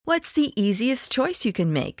What's the easiest choice you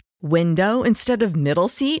can make? Window instead of middle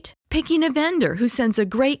seat? Picking a vendor who sends a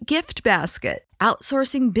great gift basket?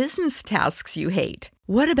 Outsourcing business tasks you hate?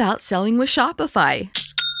 What about selling with Shopify?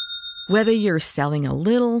 Whether you're selling a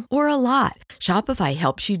little or a lot, Shopify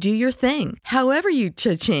helps you do your thing, however you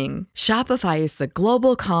cha-ching. Shopify is the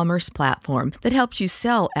global commerce platform that helps you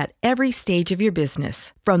sell at every stage of your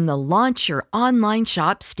business. From the launch your online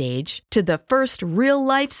shop stage to the first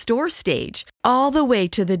real-life store stage, all the way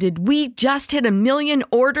to the did we just hit a million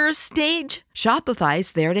orders stage.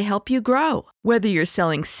 Shopify's there to help you grow. Whether you're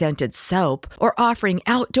selling scented soap or offering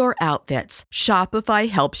outdoor outfits, Shopify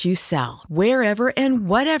helps you sell. Wherever and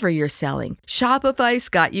whatever you're selling, Shopify's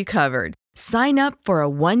got you covered. Sign up for a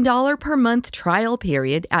 $1 per month trial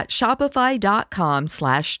period at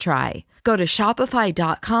shopify.com/try. Go to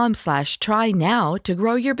shopify.com/try now to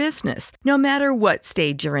grow your business, no matter what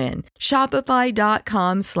stage you're in.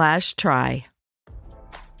 Shopify.com/try.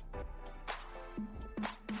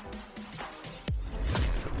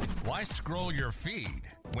 Why scroll your feed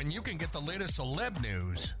when you can get the latest celeb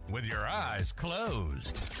news with your eyes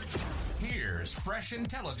closed? Here's fresh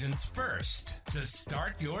intelligence first to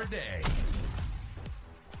start your day.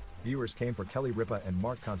 Viewers came for Kelly Ripa and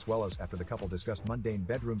Mark Consuelos after the couple discussed mundane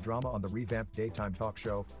bedroom drama on the revamped daytime talk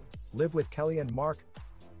show Live with Kelly and Mark.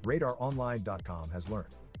 RadarOnline.com has learned.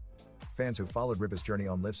 Fans who followed Ripa's journey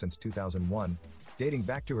on Live since 2001, dating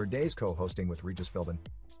back to her days co-hosting with Regis Philbin,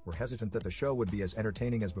 were hesitant that the show would be as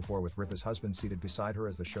entertaining as before with Ripa's husband seated beside her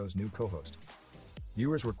as the show's new co-host.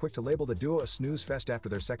 Viewers were quick to label the duo a snooze fest after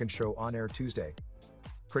their second show on air Tuesday.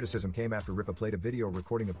 Criticism came after Ripa played a video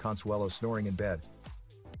recording of Consuelos snoring in bed.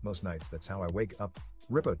 "Most nights that's how I wake up,"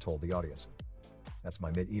 Ripa told the audience. "That's my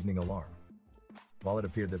mid-evening alarm." While it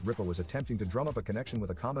appeared that Ripa was attempting to drum up a connection with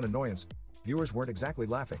a common annoyance, viewers weren't exactly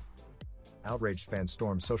laughing. Outraged fans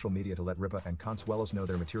stormed social media to let Ripa and Consuelos know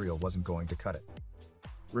their material wasn't going to cut it.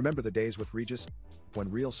 "Remember the days with Regis, when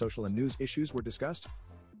real social and news issues were discussed?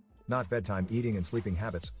 Not bedtime eating and sleeping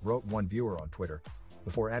habits," wrote one viewer on Twitter,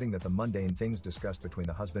 before adding that the mundane things discussed between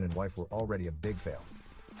the husband and wife were already a big fail.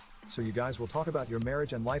 "So you guys will talk about your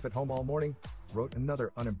marriage and life at home all morning?" wrote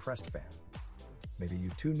another unimpressed fan. "Maybe you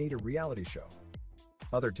two need a reality show."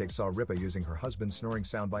 Other takes saw Ripa using her husband's snoring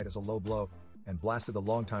soundbite as a low blow, and blasted the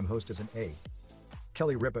longtime host as an A.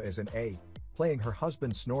 "Kelly Ripa is an A, playing her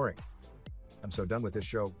husband snoring. I'm so done with this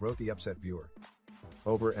show," wrote the upset viewer.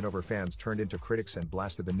 Over and over fans turned into critics and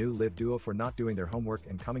blasted the new Live duo for not doing their homework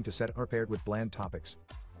and coming to set unprepared with bland topics.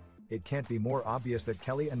 "It can't be more obvious that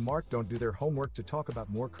Kelly and Mark don't do their homework to talk about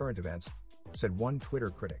more current events," said one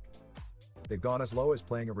Twitter critic. "They've gone as low as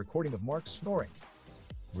playing a recording of Mark snoring.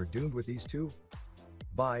 We're doomed with these two?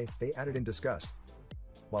 Bye," they added in disgust.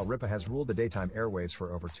 While Ripa has ruled the daytime airwaves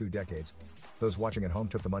for over 2 decades, those watching at home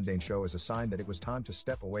took the mundane show as a sign that it was time to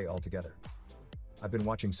step away altogether. "I've been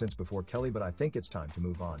watching since before Kelly, but I think it's time to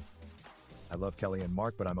move on. I love Kelly and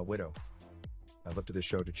Mark, but I'm a widow. I look to this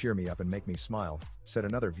show to cheer me up and make me smile," said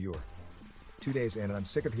another viewer. 2 days in and I'm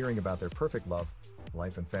sick of hearing about their perfect love,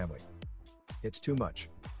 life and family. It's too much.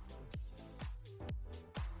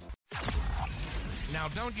 Now,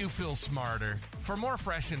 don't you feel smarter? For more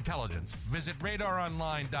fresh intelligence, visit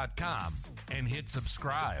RadarOnline.com and hit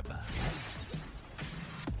subscribe.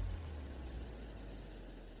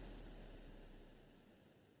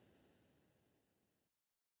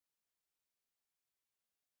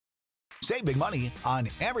 Save big money on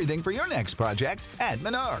everything for your next project at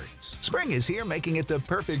Menards. Spring is here, making it the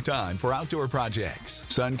perfect time for outdoor projects.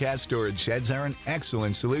 Suncast storage sheds are an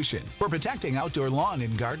excellent solution for protecting outdoor lawn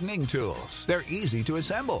and gardening tools. They're easy to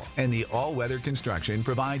assemble, and the all-weather construction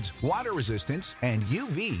provides water resistance and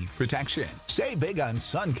UV protection. Save big on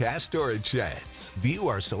Suncast storage sheds. View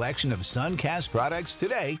our selection of Suncast products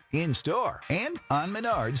today in store and on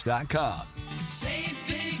Menards.com. Save